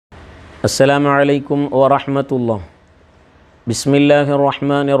السلام عليكم ورحمة الله. بسم الله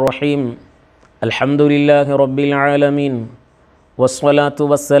الرحمن الرحيم. الحمد لله رب العالمين والصلاة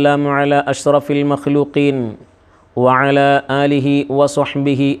والسلام على أشرف المخلوقين وعلى آله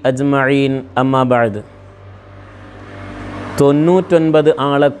وصحبه أجمعين أما بعد. 99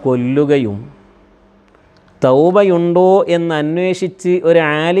 ആളെ കൊല്ലുകയും തൗബയുണ്ടോ എന്ന് അന്വേഷിച്ച് ഒരു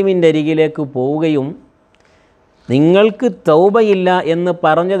ആലിമിൻ്റെ അരികിലേക്ക് പോവുകയും നിങ്ങൾക്ക് തൗബയില്ല എന്ന്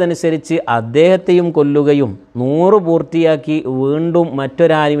പറഞ്ഞതനുസരിച്ച് അദ്ദേഹത്തെയും കൊല്ലുകയും 100 പൂർത്തിയാക്കി വീണ്ടും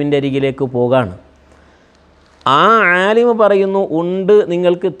മറ്റൊരാലിമിൻ്റെ അരികിലേക്ക് പോകാണ്. ആ ആലിമ് പറയുന്നു, ഉണ്ട്,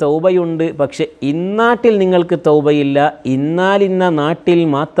 നിങ്ങൾക്ക് തൗബയുണ്ട്, പക്ഷെ ഇന്നാട്ടിൽ നിങ്ങൾക്ക് തൗബയില്ല, ഇന്നാലിന്ന നാട്ടിൽ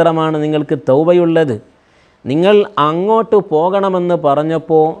മാത്രമാണ് നിങ്ങൾക്ക് തൗബയുള്ളത്. നിങ്ങൾ അങ്ങോട്ട് പോകണമെന്ന്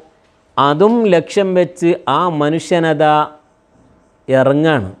പറഞ്ഞപ്പോൾ അതും ലക്ഷ്യം വെച്ച് ആ മനുഷ്യനതാ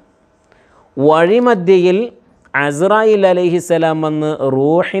ഇറങ്ങാണ്. വഴിമധ്യയിൽ അസ്രായിൽ അലൈഹിസ്സലാം വന്ന്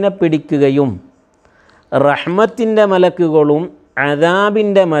റൂഹിനെ പിടിക്കുകയും റഹ്മത്തിൻ്റെ മലക്കുകളും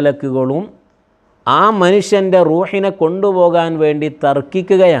അദാബിൻ്റെ മലക്കുകളും ആ മനുഷ്യൻ്റെ റൂഹിനെ കൊണ്ടുപോകാൻ വേണ്ടി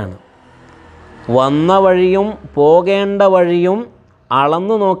തർക്കിക്കുകയാണ്. വന്ന വഴിയും പോകേണ്ട വഴിയും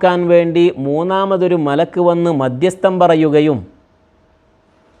അളന്നു നോക്കാൻ വേണ്ടി മൂന്നാമതൊരു മലക്ക് വന്ന് മധ്യസ്ഥം പറയുകയും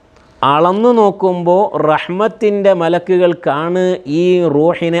അളന്നു നോക്കുമ്പോൾ റഹ്മത്തിൻ്റെ മലക്കുകൾക്കാണ് ഈ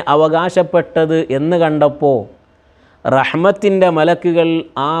റൂഹിനെ അവകാശപ്പെട്ടത് എന്ന് കണ്ടപ്പോൾ റഹ്മത്തിൻ്റെ മലക്കുകൾ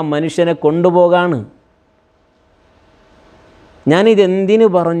ആ മനുഷ്യനെ കൊണ്ടുപോകാണ്. ഞാനിതെന്തിനു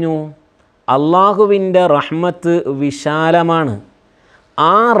പറഞ്ഞു? അള്ളാഹുവിൻ്റെ റഹ്മത്ത് വിശാലമാണ്.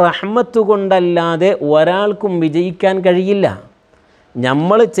 ആ റഹ്മത്ത് കൊണ്ടല്ലാതെ ഒരാൾക്കും വിജയിക്കാൻ കഴിയില്ല.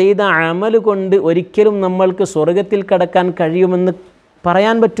 നമ്മൾ ചെയ്ത അമൽ കൊണ്ട് ഒരിക്കലും നമ്മൾക്ക് സ്വർഗത്തിൽ കടക്കാൻ കഴിയുമെന്ന്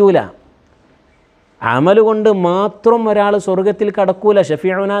പറയാൻ പറ്റൂല. അമൽ കൊണ്ട് മാത്രം ഒരാൾ സ്വർഗത്തിൽ കടക്കൂല.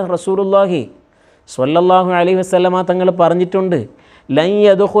 ഷഫീഉന റസൂലുള്ളാഹി സ്വല്ലല്ലാഹു അലൈഹി വസല്ലമ തങ്ങൾ പറഞ്ഞിട്ടുണ്ട്, ലൻ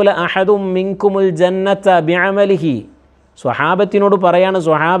യദ്ഖുല അഹദും മിൻകുമുൽ ജന്നത ബിഅമലിഹി. സ്വഹാബത്തിനോട് പറയാണ്,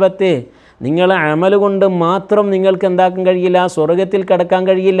 സ്വഹാബത്തെ, നിങ്ങളെ അമൽ കൊണ്ട് മാത്രം നിങ്ങൾക്ക് എന്താക്കാൻ കഴിയില്ല? സ്വർഗത്തിൽ കടക്കാൻ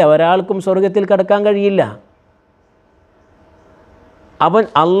കഴിയില്ല. ഒരാൾക്കും സ്വർഗത്തിൽ കടക്കാൻ കഴിയില്ല. അവൻ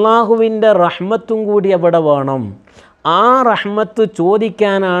അള്ളാഹുവിൻ്റെ റഹ്മത്തും കൂടി അവിടെ വേണം. ആ റഹ്മത്ത്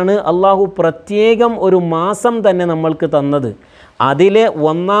ചോദിക്കാനാണ് അള്ളാഹു പ്രത്യേകം ഒരു മാസം തന്നെ നമ്മൾക്ക് തന്നത്. അതിലെ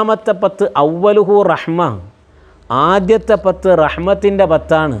ഒന്നാമത്തെ 10 അവ്വലുഹു റഹ്മ, ആദ്യത്തെ 10 റഹ്മത്തിൻ്റെ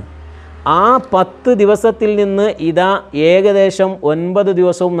 10ആണ്. ആ 10 ദിവസത്തിൽ നിന്ന് ഇതാ ഏകദേശം 9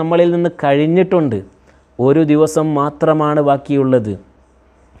 ദിവസവും നമ്മളിൽ നിന്ന് കഴിഞ്ഞിട്ടുണ്ട്. ഒരു ദിവസം മാത്രമാണ് ബാക്കിയുള്ളത്.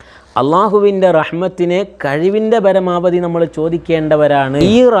 അള്ളാഹുവിൻ്റെ റഹ്മത്തിനെ കഴിവിൻ്റെ പരമാവധി നമ്മൾ ചോദിക്കേണ്ടവരാണ്.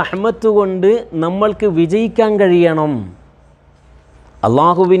 ഈ റഹ്മത്ത് കൊണ്ട് നമ്മൾക്ക് വിജയിക്കാൻ കഴിയണം.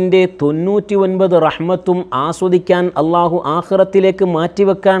 അള്ളാഹുവിൻ്റെ 99 റഹ്മത്തും ആസ്വദിക്കാൻ അള്ളാഹു ആഖിറത്തിലേക്ക്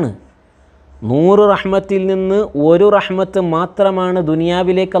മാറ്റിവെക്കാണ്. 100 റഹ്മത്തിൽ നിന്ന് ഒരു റഹ്മത്ത് മാത്രമാണ്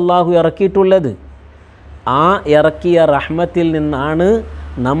ദുനിയാവിലേക്ക് അള്ളാഹു ഇറക്കിയിട്ടുള്ളത്. ആ ഇറക്കിയ റഹ്മത്തിൽ നിന്നാണ്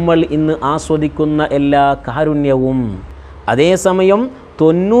നമ്മൾ ഇന്ന് ആസ്വദിക്കുന്ന എല്ലാ കാരുണ്യവും. അതേസമയം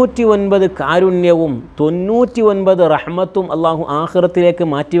 99 കാരുണ്യവും 99 റഹ്മത്തും അള്ളാഹു ആഖിറത്തിലേക്ക്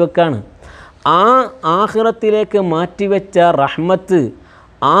മാറ്റിവെക്കാണ്. ആ ആഖിറത്തിലേക്ക് മാറ്റിവെച്ച റഹ്മത്ത്,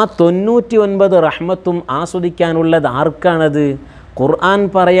 ആ 99 റഹ്മത്തും ആസ്വദിക്കാനുള്ളത് ആർക്കാണത്? ഖുർആൻ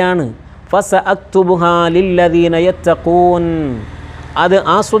പറയാണ്, ഫസഅക്തുബുഹാ ലില്ലദീന യത്തഖൂൻ. അത്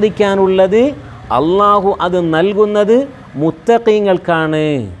ആസ്വദിക്കാനുള്ളത് അള്ളാഹു അത് നൽകുന്നത് മുത്തഖീങ്ങൾക്കാണ്.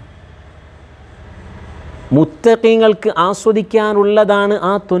 മുത്തഖീങ്ങൾക്ക് ആസ്വദിക്കാനുള്ളതാണ്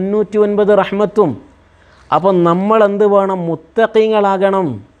ആ 99 റഹ്മത്തും. അപ്പം നമ്മൾ എന്ത് വേണം? മുത്തഖീങ്ങളാകണം.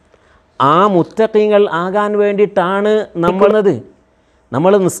 ആ മുത്തഖീങ്ങൾ ആകാൻ വേണ്ടിയിട്ടാണ്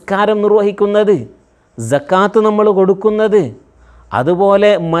നമ്മൾ നിസ്കാരം നിർവഹിക്കുന്നത്, സക്കാത്ത് നമ്മൾ കൊടുക്കുന്നത്,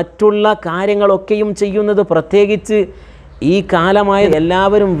 അതുപോലെ മറ്റുള്ള കാര്യങ്ങളൊക്കെയും ചെയ്യുന്നത്. പ്രത്യേകിച്ച് ഈ കാലമായ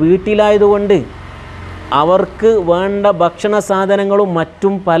എല്ലാവരും വീട്ടിലായതുകൊണ്ട് അവർക്ക് വേണ്ട ഭക്ഷണ സാധനങ്ങളും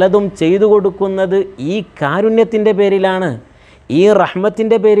മറ്റും പലതും ചെയ്തു കൊടുക്കുന്നത് ഈ കാരുണ്യത്തിൻ്റെ പേരിലാണ്, ഈ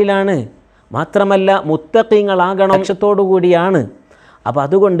റഹ്മത്തിൻ്റെ പേരിലാണ്. മാത്രമല്ല മുത്തഖീങ്ങളാകണം ലക്ഷ്യത്തോടു കൂടിയാണ്. അപ്പോൾ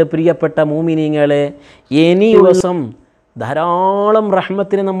അതുകൊണ്ട് പ്രിയപ്പെട്ട മൂമിനീങ്ങളെ, ഇനി ദിവസം ധാരാളം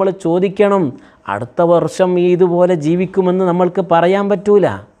റഹ്മത്തിന് നമ്മൾ ചോദിക്കണം. അടുത്ത വർഷം ഇതുപോലെ ജീവിക്കുമെന്ന് നമ്മൾക്ക് പറയാൻ പറ്റൂല.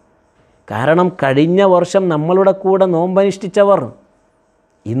 കാരണം കഴിഞ്ഞ വർഷം നമ്മളുടെ കൂടെ നോമ്പനുഷ്ഠിച്ചവർ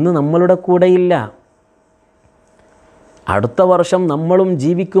ഇന്ന് നമ്മളുടെ കൂടെയില്ല. അടുത്ത വർഷം നമ്മളും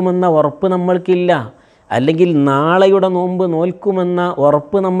ജീവിക്കുമെന്ന ഉറപ്പ് നമ്മൾക്കില്ല. അല്ലെങ്കിൽ നാളെയുടെ നോമ്പ് നോൽക്കുമെന്ന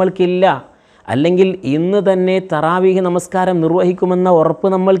ഉറപ്പ് നമ്മൾക്കില്ല. അല്ലെങ്കിൽ ഇന്ന് തന്നെ തറാവീഹ് നമസ്കാരം നിർവഹിക്കുമെന്ന ഉറപ്പ്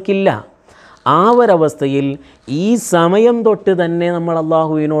നമ്മൾക്കില്ല. ആ ഒരവസ്ഥയിൽ ഈ സമയം തൊട്ട് തന്നെ നമ്മൾ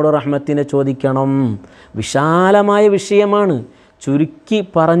അള്ളാഹുവിനോട് റഹ്മത്തിനെ ചോദിക്കണം. വിശാലമായ വിഷയമാണ്, ചുരുക്കി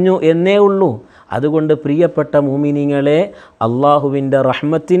പറഞ്ഞു എന്നേ ഉള്ളൂ. അതുകൊണ്ട് പ്രിയപ്പെട്ട മുഅ്മിനീങ്ങളെ, അള്ളാഹുവിൻ്റെ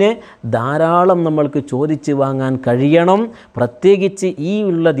റഹ്മത്തിനെ ധാരാളം നമ്മൾക്ക് ചോദിച്ച് വാങ്ങാൻ കഴിയണം. പ്രത്യേകിച്ച് ഈ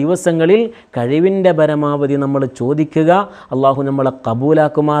ഉള്ള ദിവസങ്ങളിൽ കഴിവിൻ്റെ പരമാവധി നമ്മൾ ചോദിക്കുക. അള്ളാഹു നമ്മളെ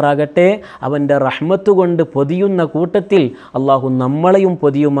കബൂലാക്കുമാറാകട്ടെ. അവൻ്റെ റഹ്മത്ത് കൊണ്ട് പൊതിയുന്ന കൂട്ടത്തിൽ അള്ളാഹു നമ്മളെയും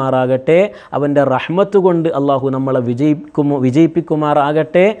പൊതിയുമാറാകട്ടെ. അവൻ്റെ റഹ്മത്ത് കൊണ്ട് അള്ളാഹു നമ്മളെ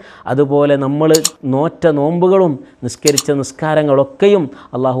വിജയിപ്പിക്കുമാറാകട്ടെ. അതുപോലെ നമ്മൾ നോറ്റ നോമ്പുകളും നിസ്കരിച്ച നിസ്കാരങ്ങളൊക്കെയും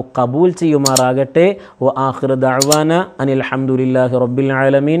അള്ളാഹു കബൂൽ ചെയ്യുമാറാകട്ടെ. വ ആഖിറു ദഅ്വാന അനിൽ ഹംദുലില്ലാഹി റബ്ബിൽ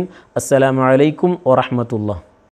ആലമീൻ. അസ്സലാമു അലൈക്കും വറഹ്മത്തുള്ളാഹി.